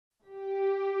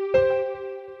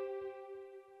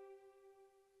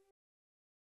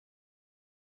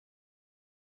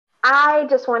I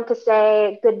just want to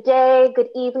say good day, good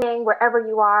evening, wherever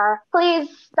you are. Please,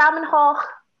 Daumen hoch,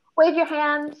 wave your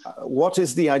hands. What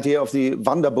is the idea of the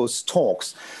Wanderbus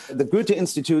talks? The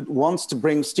Goethe-Institut wants to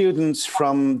bring students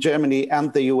from Germany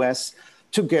and the US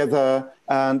together,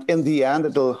 and in the end,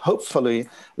 it'll hopefully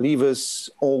leave us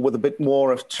all with a bit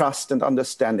more of trust and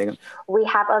understanding. We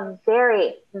have a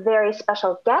very, very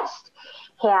special guest,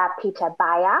 Herr Peter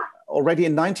Beyer. Already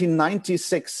in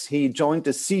 1996, he joined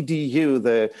the CDU,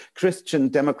 the Christian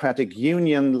Democratic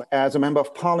Union, as a member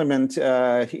of parliament.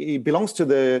 He belongs to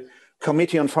the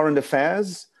Committee on Foreign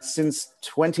Affairs. Since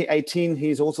 2018,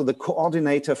 he's also the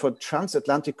coordinator for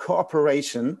transatlantic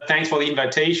cooperation. Thanks for the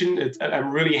invitation. I'm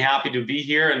really happy to be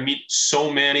here and meet so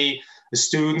many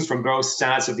students from both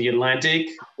sides of the Atlantic.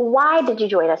 Why did you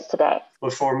join us today?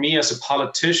 Well, for me as a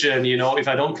politician, if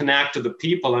I don't connect to the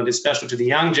people and especially to the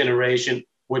young generation,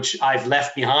 which I've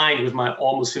left behind with my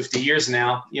almost 50 years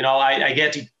now, I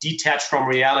get detached from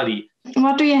reality.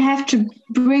 What do you have to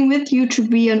bring with you to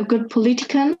be a good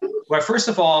politician? Well, first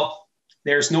of all,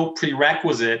 there's no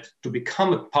prerequisite to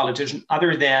become a politician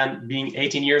other than being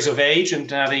 18 years of age and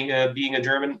being a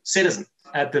German citizen.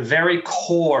 At the very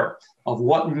core of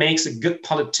what makes a good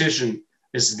politician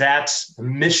is that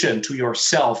mission to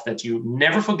yourself that you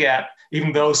never forget,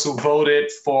 even those who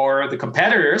voted for the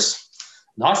competitors,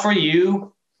 not for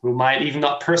you, who might even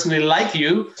not personally like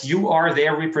you. You are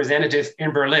their representative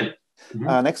in Berlin.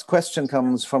 Next question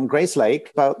comes from Grace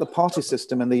Lake about the party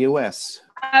system in the US.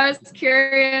 I was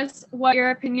curious what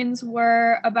your opinions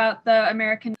were about the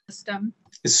American system.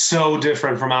 It's so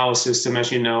different from our system,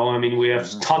 as you know. I mean, we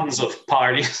have tons of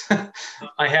parties.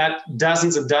 I had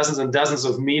dozens and dozens and dozens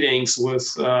of meetings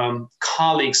with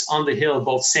colleagues on the Hill,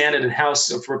 both Senate and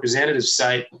House of Representatives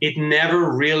side. It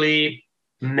never really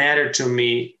mattered to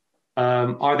me.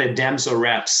 Are they Dems or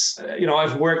reps?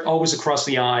 I've worked always across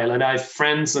the aisle and I have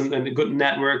friends and a good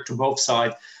network to both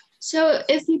sides. So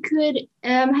if you could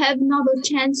have another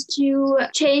chance to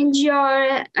change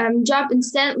your job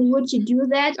instead, would you do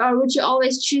that? Or would you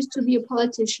always choose to be a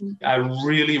politician? I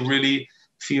really, really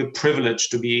feel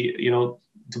privileged to be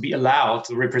allowed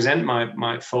to represent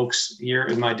my folks here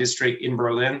in my district in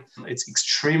Berlin. It's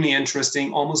extremely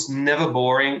interesting, almost never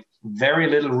boring, very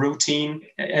little routine.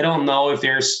 I don't know if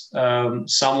there's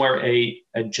somewhere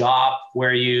a job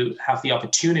where you have the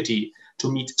opportunity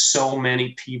to meet so many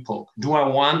people. Do I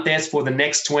want that for the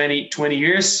next 20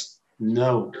 years?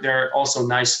 No. There are also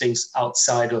nice things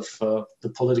outside of the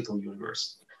political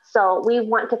universe. So we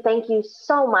want to thank you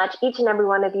so much, each and every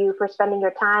one of you, for spending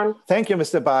your time. Thank you,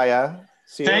 Mr. Beyer.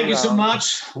 Thank you so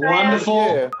much.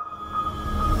 Wonderful.